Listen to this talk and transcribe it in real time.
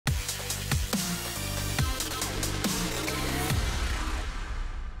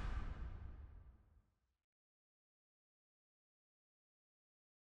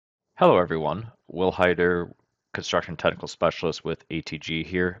Hello, everyone. Will Hyder, Construction Technical Specialist with ATG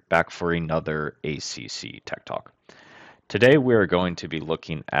here, back for another ACC Tech Talk. Today, we are going to be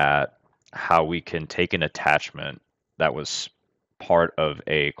looking at how we can take an attachment that was part of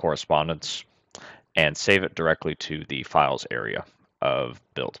a correspondence and save it directly to the files area of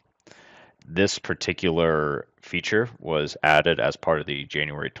Build. This particular feature was added as part of the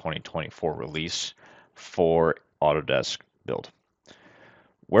January 2024 release for Autodesk Build.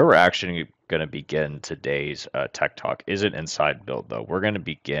 Where we're actually going to begin today's tech talk isn't inside Build, though. We're going to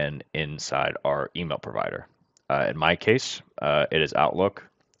begin inside our email provider. In my case, it is Outlook.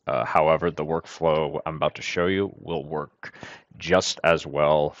 However, the workflow I'm about to show you will work just as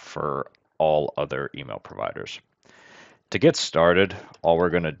well for all other email providers. To get started, all we're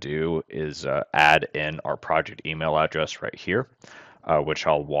going to do is add in our project email address right here, which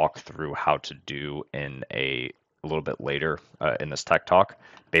I'll walk through how to do in a little bit later in this tech talk.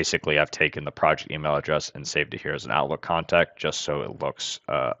 Basically, I've taken the project email address and saved it here as an Outlook contact just so it looks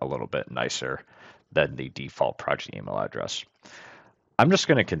a little bit nicer than the default project email address. I'm just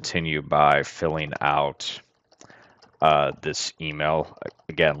going to continue by filling out this email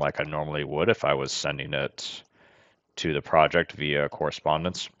again like I normally would if I was sending it to the project via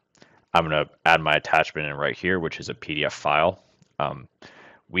correspondence. I'm going to add my attachment in right here, which is a PDF file.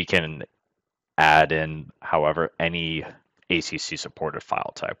 We can add in, however, any ACC supported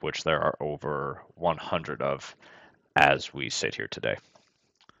file type, which there are over 100 of as we sit here today.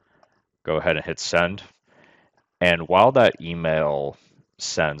 Go ahead and hit send. And while that email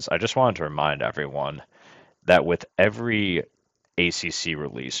sends, I just wanted to remind everyone that with every ACC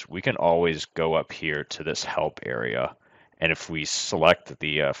release, we can always go up here to this help area. And if we select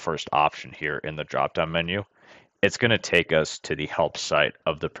the first option here in the drop-down menu, it's going to take us to the help site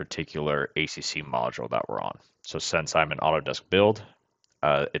of the particular ACC module that we're on. So since I'm in Autodesk Build,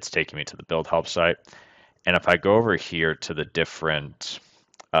 it's taking me to the Build help site. And if I go over here to the different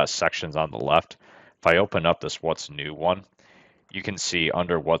sections on the left, if I open up this What's New one, you can see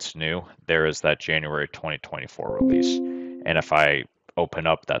under What's New, there is that January 2024 release. And if I open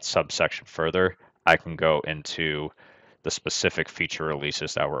up that subsection further, I can go into the specific feature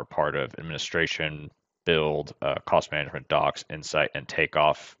releases that were a part of administration, build, cost management, docs, insight, and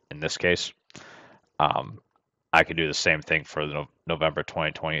takeoff in this case. I could do the same thing for the November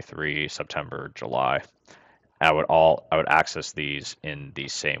 2023, September, July. I would access these in the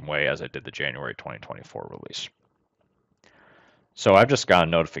same way as I did the January 2024 release. So I've just got a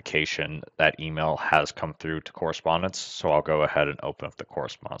notification that email has come through to correspondence, so I'll go ahead and open up the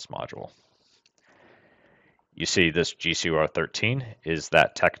correspondence module. You see this GCUR13 is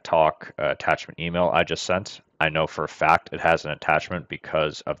that Tech Talk attachment email I just sent. I know for a fact it has an attachment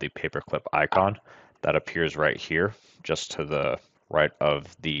because of the paperclip icon that appears right here, just to the right of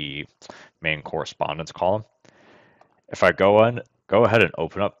the main correspondence column. If I go ahead and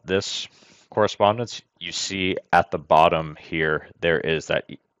open up this correspondence, you see at the bottom here, there is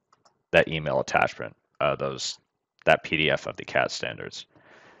that email attachment, that PDF of the CAD standards.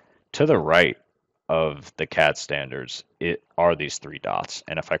 To the right of the CAD standards, it are these three dots.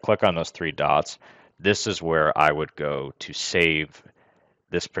 And if I click on those three dots, this is where I would go to save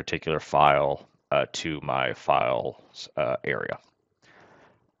this particular file to my files area.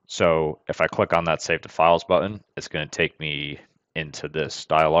 So if I click on that Save to Files button, it's going to take me into this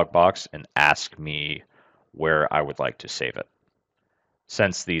dialog box and ask me where I would like to save it.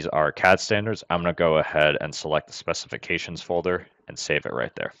 Since these are CAD standards, I'm going to go ahead and select the specifications folder and save it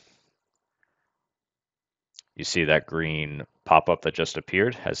right there. You see that green pop-up that just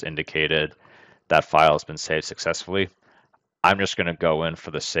appeared has indicated that file has been saved successfully. I'm just going to go in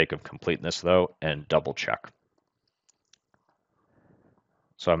for the sake of completeness though and double check.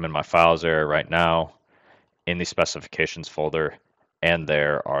 So I'm in my files area right now in the specifications folder, and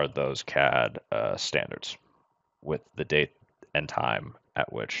there are those CAD standards with the date and time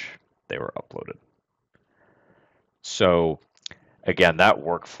at which they were uploaded. So again, that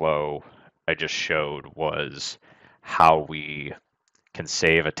workflow I just showed was how we can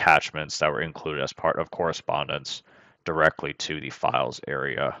save attachments that were included as part of correspondence directly to the files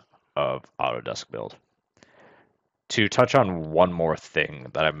area of Autodesk Build. To touch on one more thing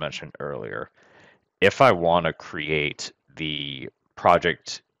that I mentioned earlier, if I want to create the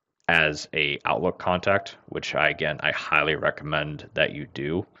project as a Outlook contact, which I highly recommend that you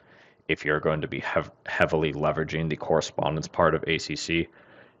do if you're going to be heavily leveraging the correspondence part of ACC,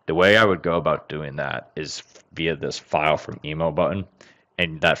 the way I would go about doing that is via this File from Email button,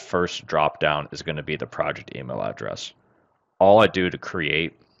 and that first drop down is going to be the project email address. All I do to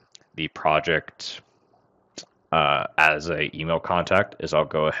create the project as a email contact is I'll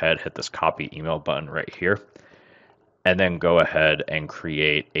go ahead, hit this copy email button right here, and then go ahead and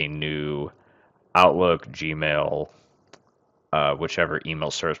create a new Outlook, Gmail, whichever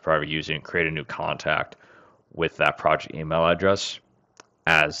email service provider you're using, create a new contact with that project email address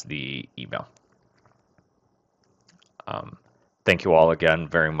as the email. Thank you all again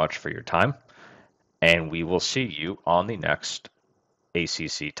very much for your time, and we will see you on the next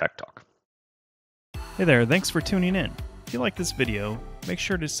ACC Tech Talk. Hey there, thanks for tuning in. If you like this video, make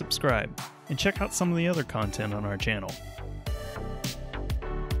sure to subscribe and check out some of the other content on our channel.